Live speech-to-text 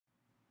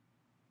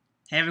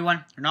Hey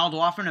everyone, Ronaldo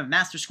Offering of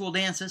Master School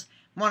Dances.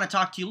 I want to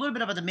talk to you a little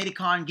bit about the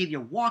MIDICON, give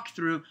you a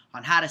walkthrough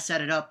on how to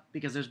set it up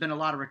because there's been a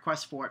lot of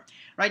requests for it.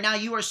 Right now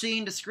you are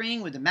seeing the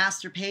screen with the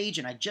master page,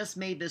 and I just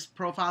made this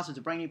profile, so it's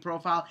a brand new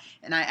profile,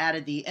 and I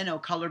added the NO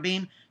color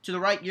beam. To the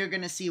right you're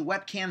going to see a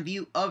webcam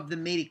view of the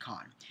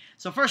MIDICON.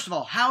 So first of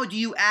all, how do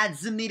you add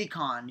the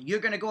MIDICON? You're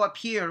going to go up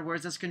here where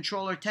it says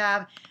controller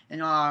tab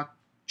and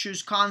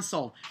choose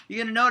console. You're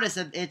going to notice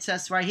that it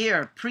says right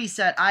here,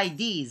 preset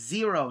ID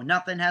 0.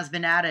 Nothing has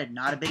been added.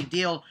 Not a big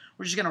deal.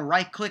 We're just going to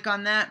right click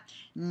on that.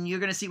 And you're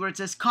going to see where it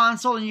says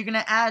console, and you're going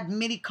to add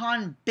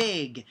MIDICON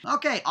big.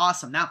 Okay,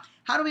 awesome. Now,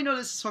 how do we know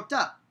this is hooked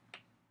up?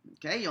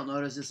 Okay, you'll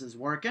notice this is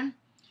working.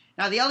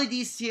 Now, the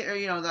LEDs here,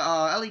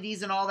 the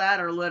LEDs and all that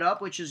are lit up,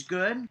 which is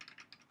good.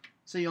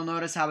 So you'll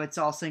notice how it's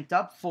all synced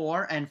up,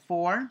 4 and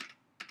 4.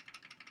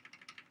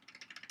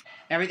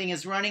 Everything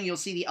is running. You'll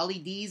see the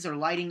LEDs are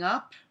lighting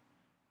up.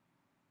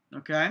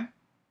 Okay.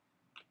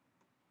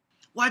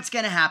 What's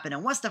going to happen?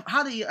 And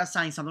how do you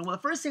assign something? Well,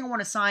 the first thing I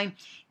want to assign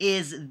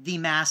is the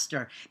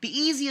master. The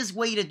easiest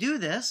way to do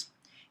this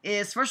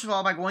is, first of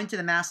all, by going to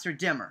the master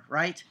dimmer,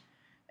 right?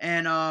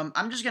 And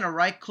I'm just going to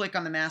right click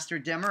on the master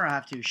dimmer. I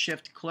have to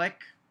shift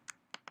click,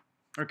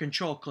 or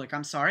control click,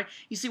 I'm sorry.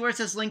 You see where it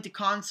says link to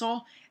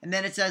console, and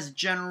then it says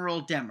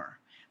general dimmer.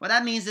 What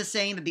that means is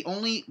saying that the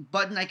only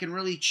button I can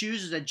really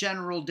choose is a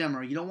general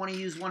dimmer. You don't want to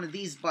use one of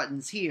these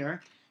buttons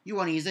here. You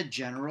want to use a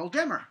general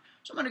dimmer.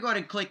 So I'm going to go ahead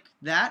and click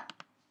that.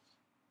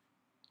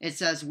 It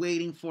says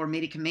waiting for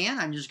MIDI command.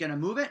 I'm just going to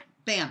move it.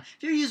 Bam.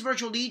 If you use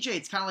Virtual DJ,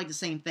 it's kind of like the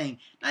same thing.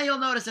 Now you'll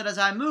notice that as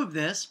I move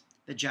this,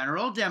 the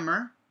general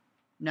dimmer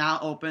now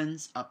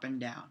opens up and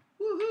down.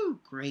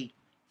 Woohoo! Great.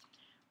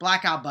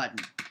 Blackout button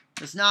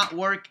does not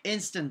work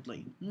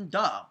instantly.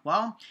 Duh.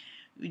 Well,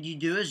 what you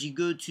do is you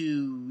go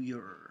to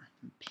your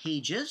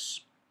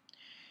pages,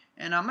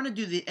 and I'm going to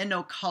do the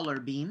NO color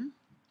beam.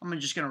 I'm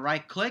just going to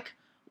right click,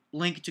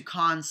 link to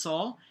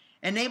console,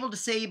 enable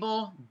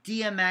disable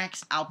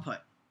DMX output.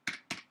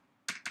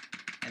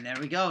 And there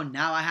we go.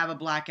 Now I have a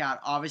blackout.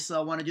 Obviously, I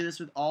want to do this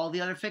with all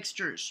the other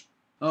fixtures.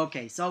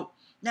 Okay, so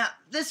now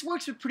this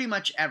works with pretty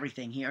much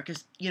everything here.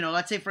 Because,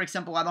 let's say, for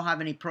example, I don't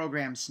have any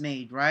programs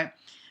made, right?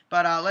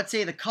 But let's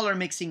say the color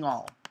mixing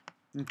all.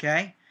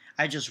 Okay?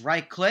 I just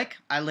right click.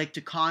 I link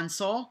to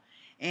console.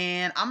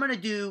 And I'm going to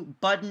do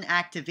button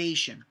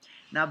activation.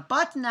 Now,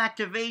 button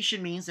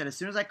activation means that as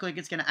soon as I click,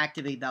 it's going to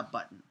activate that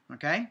button.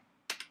 Okay?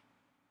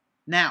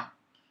 Now,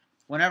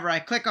 whenever I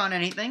click on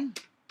anything,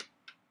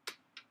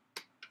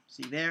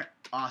 see there,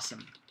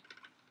 awesome.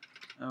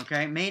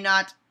 Okay,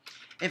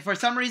 if for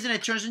some reason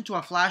it turns into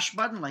a flash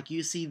button like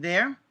you see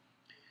there,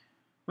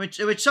 which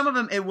some of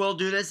them it will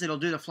do this, it'll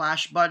do the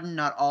flash button,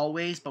 not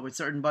always, but with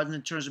certain buttons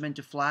it turns them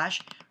into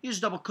flash. You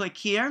just double click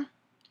here,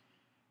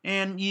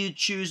 and you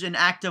choose an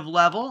active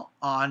level,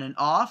 on and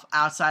off,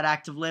 outside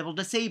active level,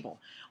 disable.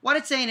 What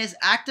it's saying is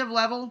active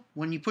level,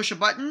 when you push a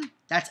button,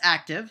 that's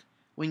active.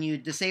 When you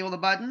disable the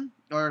button,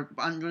 or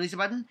release the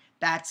button,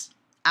 that's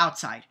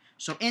outside.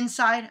 So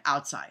inside,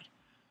 outside.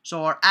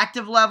 So our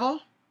active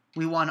level,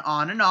 we want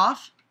on and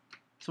off.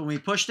 So when we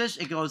push this,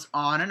 it goes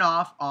on and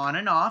off, on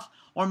and off.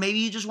 Or maybe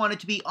you just want it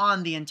to be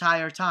on the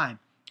entire time.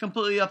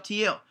 Completely up to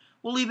you.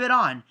 We'll leave it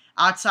on.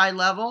 Outside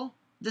level,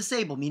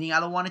 disable, meaning I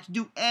don't want it to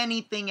do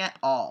anything at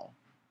all.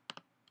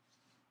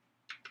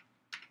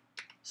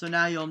 So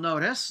now you'll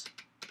notice,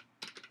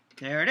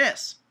 there it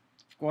is.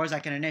 Of course, I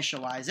can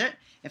initialize it.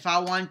 If I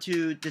want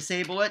to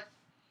disable it,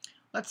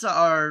 let's do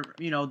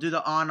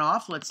the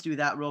on-off. Let's do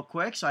that real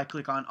quick. So I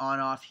click on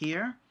on-off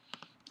here.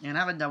 And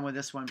I haven't done with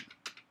this one.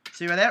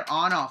 See right there?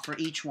 On-off for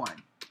each one.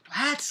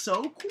 That's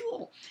so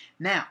cool.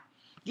 Now,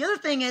 the other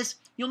thing is,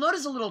 you'll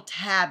notice a little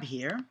tab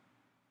here.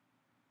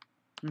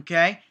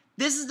 Okay?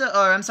 This is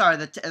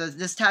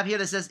this tab here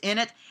that says in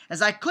it.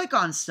 As I click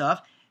on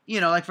stuff,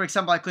 like for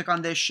example, I click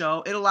on this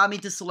show, it'll allow me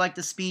to select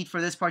the speed for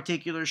this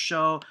particular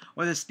show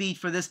or the speed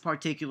for this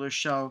particular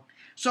show.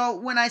 So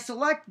when I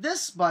select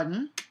this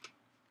button,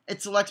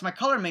 it selects my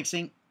color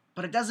mixing,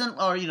 but it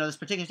doesn't, or this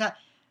particular tab,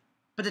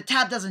 but the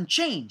tab doesn't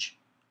change.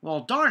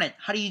 Well, darn it,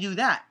 how do you do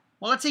that?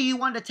 Well, let's say you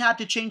want the tab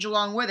to change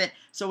along with it,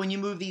 so when you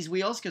move these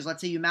wheels, because let's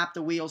say you map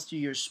the wheels to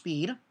your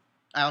speed,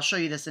 I'll show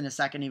you this in a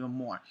second even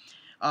more,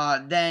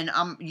 then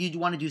you'd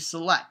want to do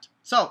select.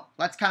 So,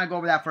 let's kind of go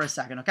over that for a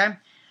second, okay?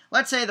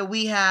 Let's say that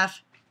we have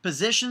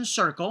position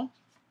circle.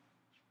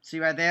 See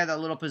right there, that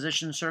little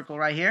position circle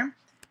right here?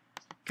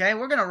 Okay,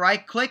 we're going to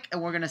right click,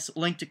 and we're going to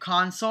link to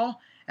console,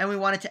 and we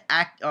want it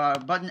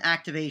to button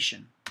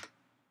activation.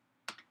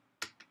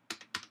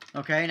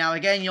 Okay, now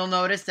again, you'll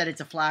notice that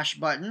it's a flash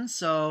button,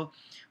 so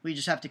we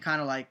just have to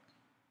kind of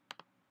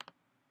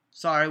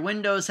sorry,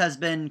 Windows has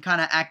been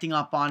kind of acting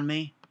up on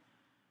me,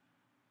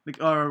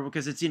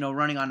 because it's,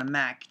 running on a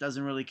Mac.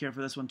 Doesn't really care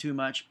for this one too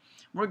much.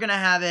 We're going to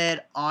have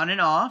it on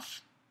and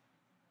off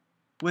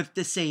with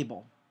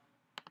disable.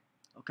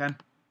 Okay.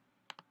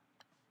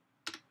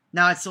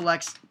 Now it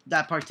selects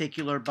that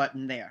particular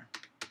button there.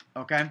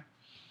 Okay.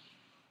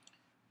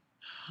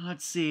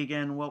 Let's see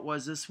again. What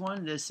was this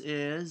one? This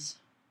is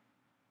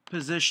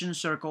position,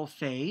 circle,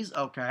 phase.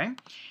 Okay.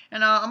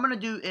 And I'm going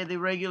to do the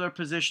regular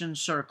position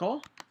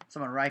circle. So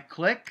I'm going to right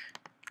click,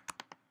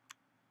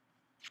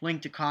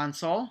 link to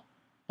console,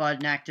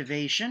 button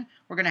activation.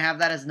 We're going to have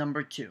that as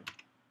number 2.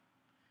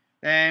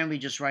 Then we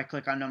just right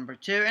click on number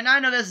 2. And I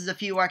know this is a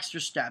few extra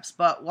steps,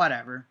 but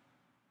whatever.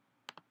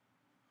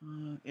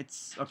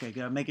 It's okay,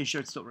 good. Making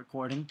sure it's still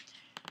recording.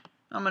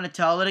 I'm going to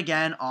tell it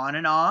again, on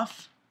and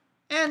off,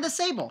 and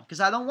disable, because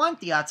I don't want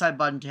the outside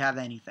button to have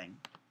anything.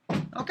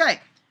 Okay.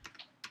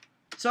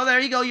 So there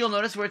you go. You'll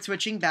notice where it's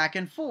switching back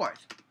and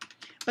forth.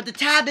 But the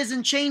tab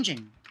isn't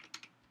changing.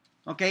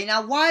 Okay,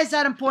 now why is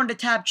that important the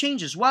tab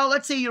changes? Well,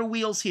 let's say your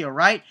wheel's here,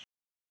 right?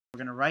 We're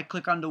going to right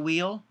click on the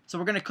wheel. So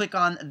we're going to click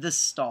on the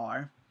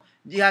star.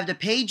 You have the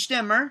page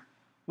dimmer,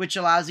 which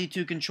allows you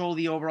to control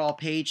the overall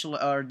page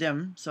or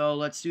dim. So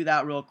let's do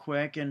that real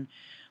quick. And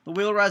the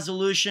wheel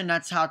resolution,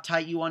 that's how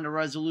tight you want the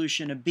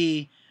resolution to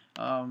be,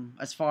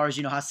 as far as,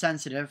 you know, how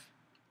sensitive.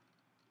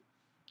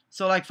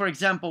 So like, for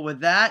example,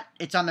 with that,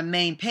 it's on the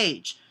main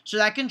page. So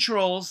that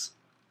controls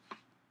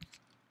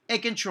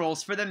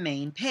for the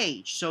main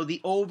page. So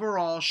the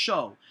overall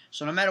show.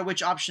 So no matter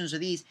which options are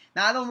these.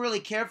 Now, I don't really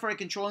care for it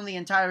controlling the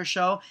entire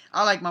show.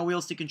 I like my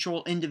wheels to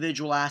control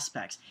individual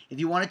aspects. If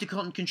you wanted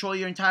to control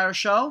your entire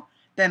show,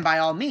 then by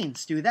all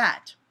means, do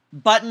that.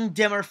 Button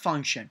dimmer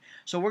function.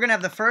 So we're going to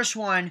have the first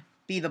one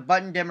be the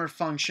button dimmer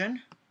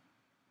function.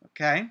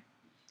 Okay.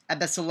 At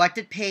the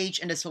selected page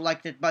and the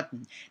selected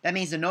button. That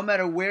means that no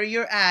matter where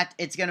you're at,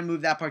 it's going to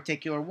move that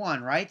particular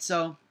one, right?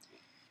 So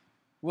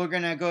we're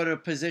going to go to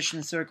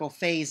position, circle,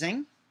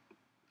 phasing.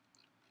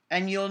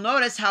 And you'll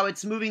notice how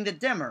it's moving the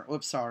dimmer.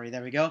 Oops, sorry,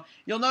 there we go.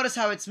 You'll notice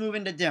how it's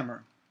moving the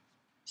dimmer.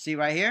 See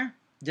right here?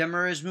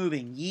 Dimmer is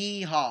moving.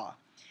 Yeehaw.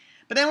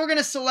 But then we're going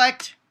to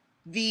select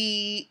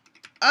the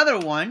other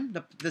one,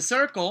 the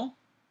circle,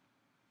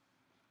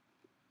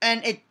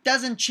 and it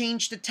doesn't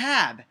change the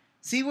tab.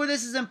 See where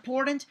this is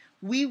important?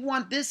 We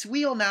want this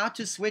wheel now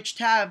to switch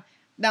tab.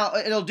 Now,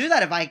 it'll do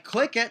that if I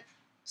click it.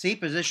 See,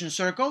 position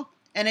circle,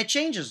 and it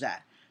changes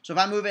that. So if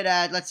I move it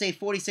at, let's say,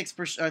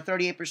 46% or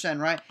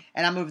 38%, right?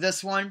 And I move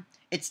this one,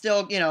 it's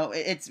still, you know,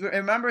 it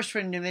remembers for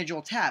an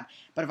individual tab.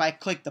 But if I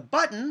click the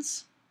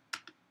buttons,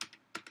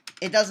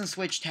 it doesn't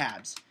switch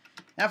tabs.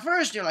 Now,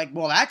 first, you're like,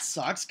 well, that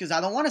sucks because I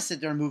don't want to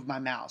sit there and move my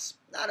mouse.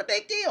 Not a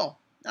big deal.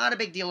 Not a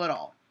big deal at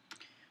all.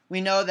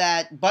 We know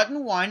that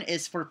button 1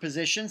 is for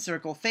position,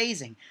 circle,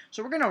 phasing.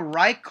 So we're going to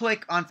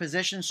right-click on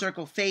position,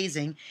 circle,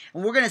 phasing,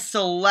 and we're going to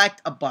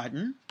select a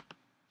button,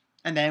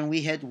 and then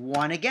we hit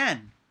 1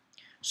 again.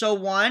 So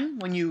 1,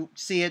 when you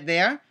see it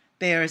there,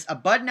 there's a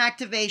button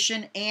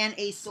activation and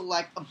a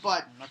select a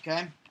button,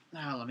 okay?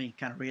 Now let me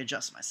kind of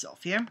readjust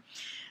myself here.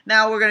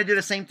 Now we're going to do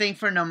the same thing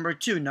for number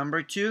 2.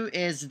 Number 2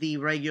 is the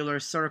regular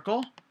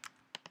circle.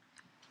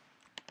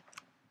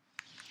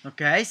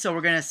 Okay, so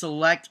we're going to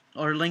select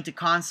or link to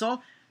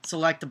console,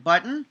 select a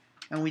button,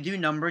 and we do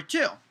number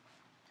 2.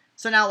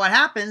 So now what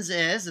happens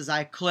is, as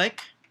I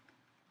click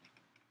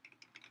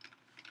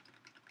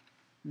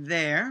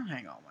there,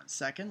 hang on one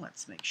second,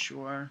 let's make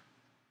sure.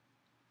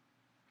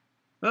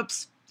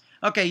 Oops.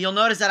 Okay, you'll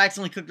notice that I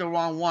accidentally clicked the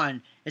wrong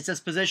one. It says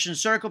position,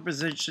 circle,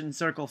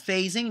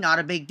 phasing. Not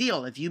a big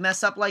deal. If you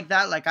mess up like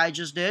that, like I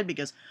just did,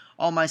 because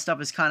all my stuff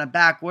is kind of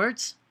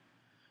backwards,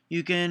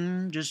 you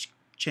can just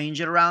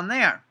change it around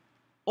there.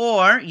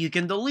 Or you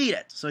can delete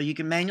it. So you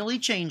can manually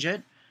change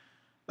it,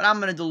 but I'm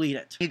going to delete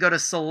it. You go to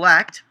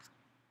select,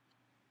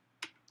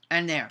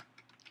 and there.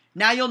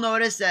 Now you'll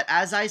notice that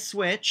as I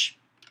switch,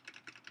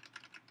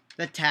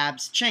 the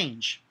tabs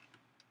change.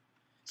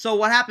 So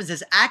what happens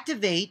is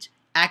activate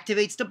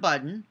activates the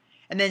button,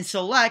 and then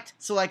select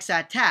selects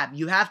that tab.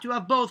 You have to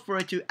have both for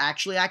it to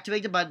actually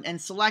activate the button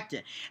and select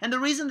it. And the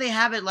reason they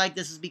have it like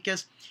this is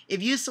because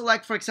if you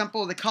select, for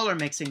example, the color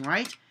mixing,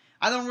 right?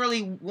 I don't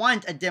really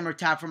want a dimmer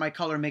tab for my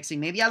color mixing.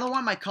 Maybe I don't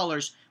want my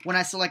colors when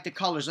I select the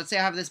colors. Let's say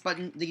I have this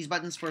button, these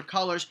buttons for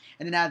colors,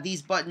 and then I have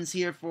these buttons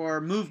here for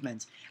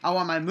movements. I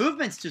want my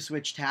movements to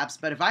switch tabs,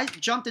 but if I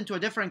jumped into a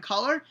different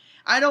color,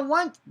 I don't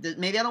want,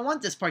 maybe I don't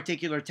want this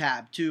particular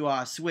tab to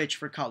switch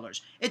for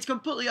colors. It's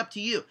completely up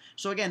to you.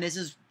 So again, this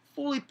is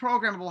fully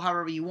programmable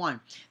however you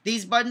want.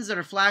 These buttons that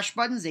are flash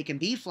buttons, they can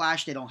be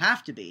flashed, they don't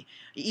have to be.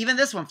 Even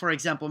this one, for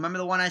example, remember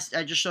the one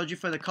I just showed you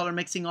for the color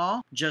mixing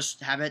all? Just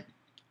have it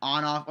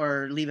on, off,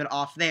 or leave it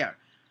off there.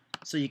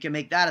 So you can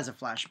make that as a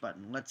flash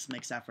button. Let's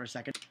mix that for a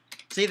second.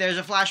 See, there's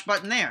a flash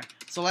button there.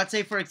 So let's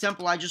say, for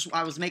example, I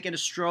was making a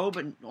strobe,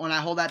 and when I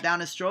hold that down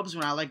as strobes,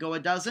 when I let go,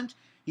 it doesn't.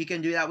 You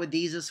can do that with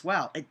these as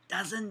well. It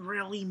doesn't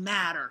really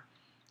matter.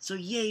 So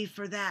yay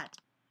for that.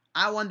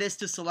 I want this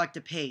to select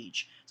a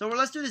page. So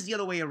let's do this the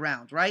other way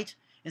around, right?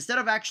 Instead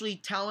of actually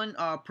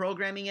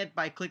programming it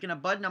by clicking a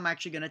button, I'm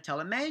actually going to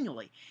tell it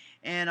manually.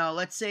 And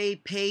let's say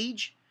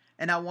page,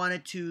 and I want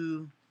it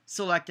to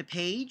select a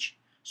page.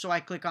 So I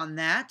click on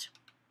that.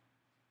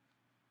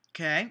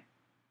 Okay.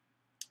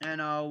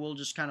 And we'll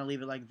just kind of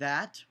leave it like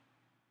that.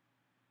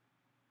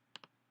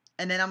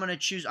 And then I'm going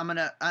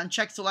to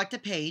uncheck select a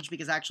page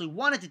because I actually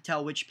wanted to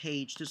tell which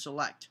page to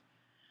select.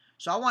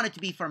 So I want it to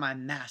be for my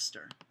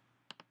master.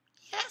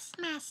 Yes,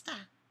 master.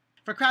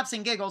 for craps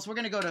and giggles, we're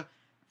going to go to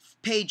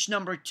page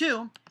number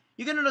 2.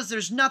 You're going to notice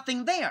there's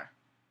nothing there.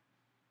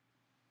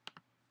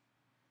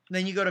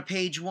 Then you go to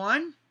page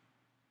 1,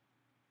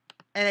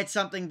 and it's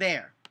something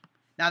there.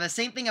 Now, the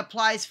same thing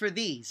applies for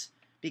these,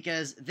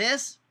 because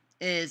this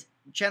is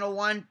channel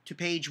 1 to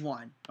page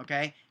 1,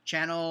 okay?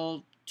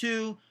 Channel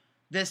 2,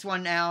 this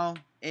one now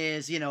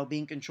is, you know,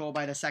 being controlled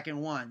by the second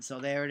one, so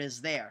there it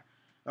is there.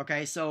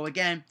 Okay, so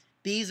again,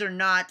 these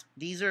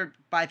are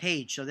by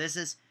page. So this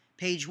is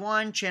page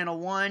 1, channel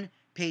 1,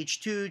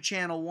 page 2,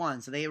 channel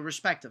 1. So they are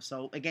respective.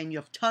 So again, you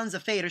have tons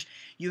of faders.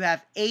 You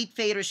have 8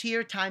 faders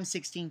here times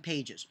 16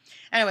 pages.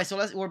 Anyway,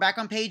 so we're back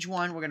on page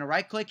 1. We're going to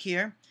right click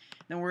here.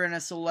 Then we're going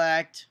to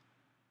select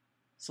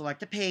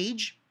a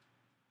page.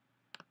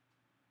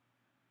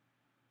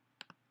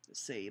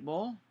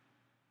 Disable.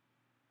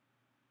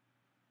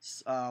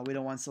 We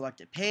don't want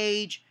selected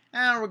page.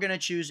 And we're going to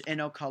choose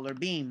Inno Color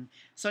Beam.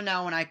 So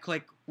now when I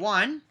click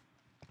 1,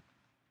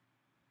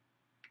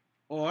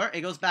 or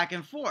it goes back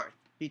and forth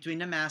between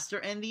the master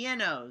and the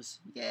Innos.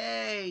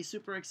 Yay,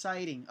 super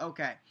exciting.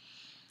 Okay.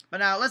 But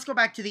now let's go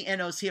back to the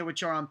Innos here,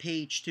 which are on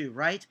page 2,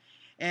 right?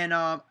 And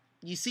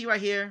you see right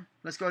here,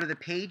 let's go to the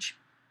page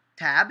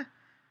tab,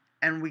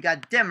 and we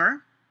got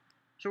dimmer.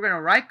 So we're going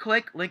to right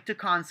click, link to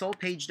console,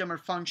 page dimmer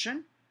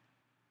function,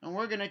 and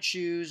we're going to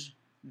choose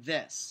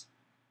this.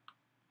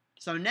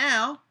 So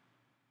now,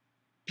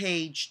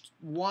 page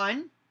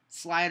 1,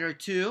 slider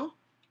 2,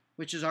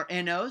 which is our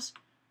Innos,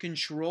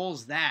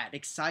 controls that.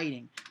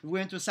 Exciting. If we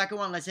went to a second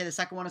one, let's say the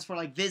second one is for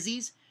like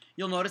Vizzies,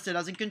 you'll notice it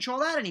doesn't control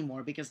that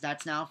anymore because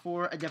that's now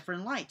for a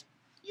different light.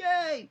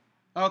 Yay!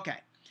 Okay,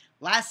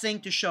 last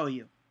thing to show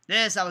you.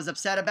 This I was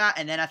upset about,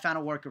 and then I found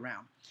a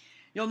workaround.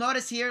 You'll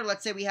notice here,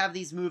 let's say we have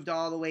these moved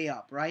all the way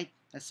up, right?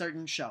 A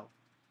certain show.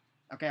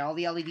 Okay, all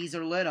the LEDs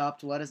are lit up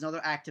to let us know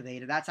they're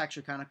activated. That's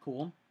actually kind of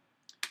cool.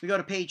 We go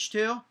to page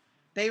 2.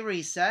 They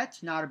reset.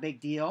 Not a big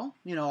deal,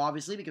 you know,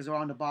 obviously, because they're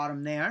on the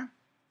bottom there.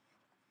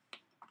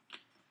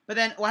 But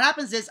then what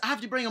happens is I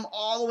have to bring them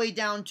all the way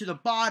down to the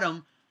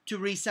bottom to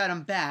reset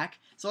them back.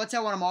 So let's say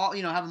I want them all,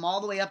 you know, have them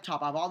all the way up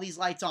top. I have all these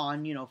lights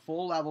on, you know,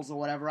 full levels or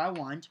whatever I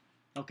want.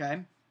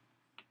 Okay.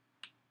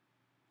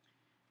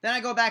 Then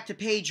I go back to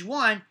page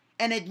 1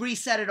 and it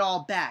reset it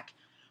all back.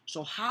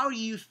 So how do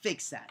you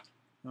fix that?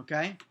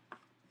 Okay.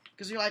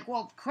 Because you're like,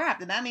 well, crap.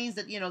 Then that means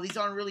that, you know, these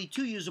aren't really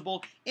too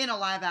usable in a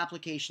live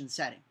application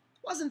setting.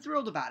 Wasn't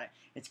thrilled about it.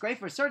 It's great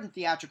for certain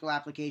theatrical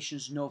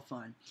applications, no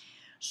fun.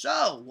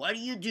 So, what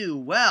do?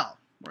 Well,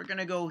 we're going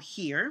to go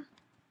here,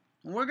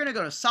 and we're going to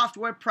go to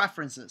Software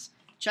Preferences.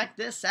 Check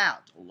this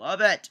out. Love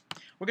it.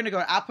 We're going to go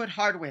to Output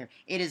Hardware.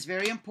 It is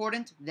very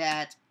important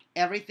that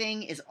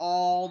everything is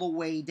all the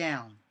way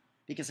down,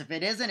 because if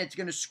it isn't, it's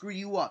going to screw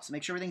you up. So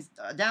make sure everything's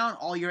down.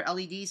 All your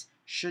LEDs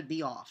should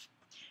be off.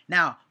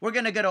 Now, we're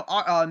going to go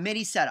to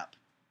MIDI Setup.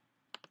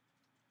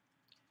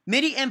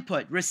 MIDI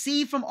input,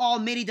 receive from all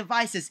MIDI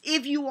devices.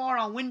 If you are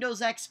on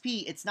Windows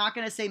XP, it's not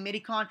going to say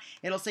MIDICON.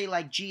 It'll say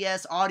like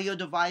GS audio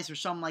device or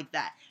something like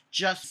that.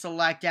 Just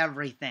select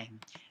everything.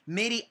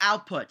 MIDI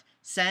output,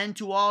 send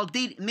to all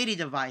MIDI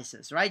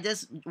devices, right?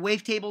 This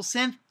wavetable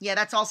synth, yeah,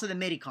 that's also the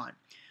MIDICON.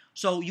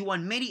 So you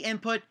want MIDI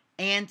input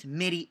and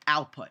MIDI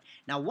output.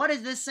 Now, what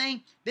is this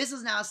saying? This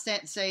is now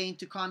saying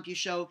to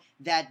CompuShow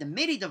that the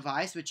MIDI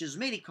device, which is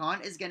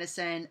MIDICON, is going to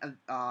send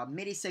a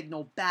MIDI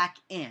signal back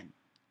in.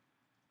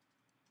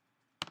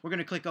 We're going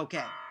to click OK.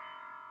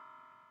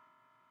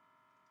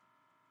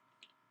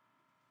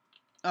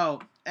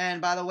 Oh,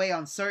 and by the way,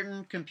 on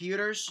certain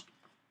computers,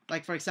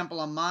 like for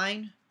example on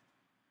mine,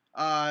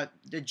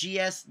 the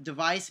GS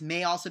device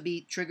may also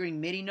be triggering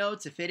MIDI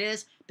notes. If it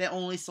is, then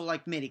only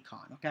select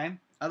MIDICON, okay?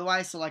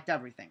 Otherwise, select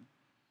everything.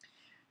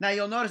 Now,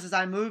 you'll notice as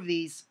I move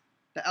these,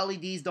 the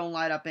LEDs don't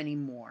light up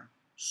anymore.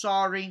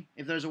 Sorry.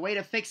 If there's a way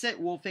to fix it,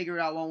 we'll figure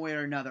it out one way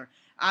or another.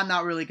 I'm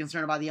not really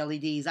concerned about the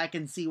LEDs. I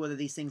can see whether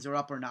these things are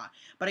up or not.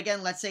 But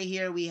again, let's say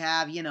here we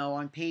have, you know,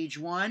 on page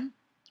 1,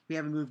 we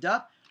haven't moved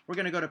up. We're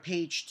going to go to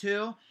page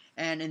 2.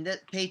 And in this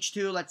page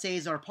 2, let's say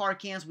is our par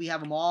cans. We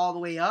have them all the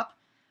way up.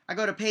 I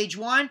go to page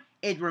 1.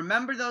 It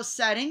remembers those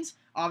settings.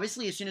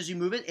 Obviously, as soon as you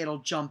move it, it'll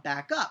jump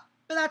back up.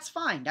 But that's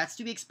fine. That's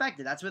to be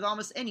expected. That's with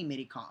almost any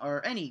MIDI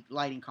or any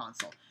lighting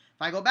console.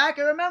 If I go back,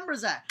 it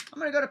remembers that. I'm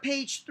going to go to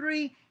page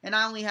 3, and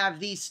I only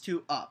have these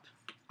 2 up.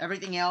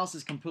 Everything else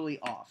is completely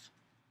off.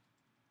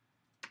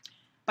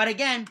 But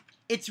again,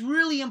 it's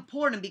really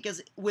important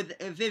because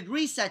if it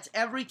resets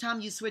every time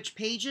you switch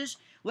pages,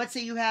 let's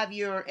say you have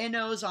your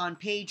Innos on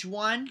page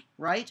 1,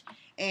 right?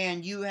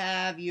 And you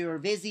have your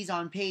Vizzies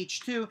on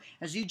page 2.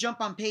 As you jump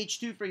on page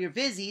 2 for your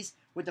Vizzies,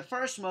 with the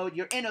first mode,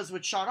 your Innos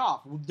would shut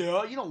off.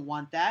 Duh, you don't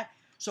want that.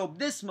 So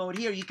this mode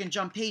here, you can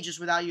jump pages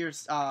without your,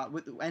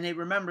 and it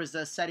remembers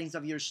the settings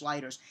of your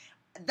sliders.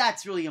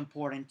 That's really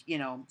important, you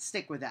know,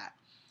 stick with that.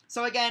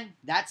 So again,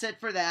 that's it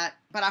for that,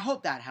 but I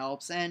hope that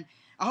helps, and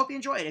I hope you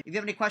enjoyed it. If you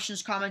have any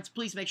questions, comments,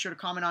 please make sure to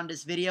comment on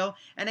this video.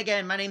 And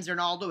again, my name's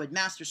Arnaldo at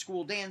Master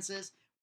School Dances.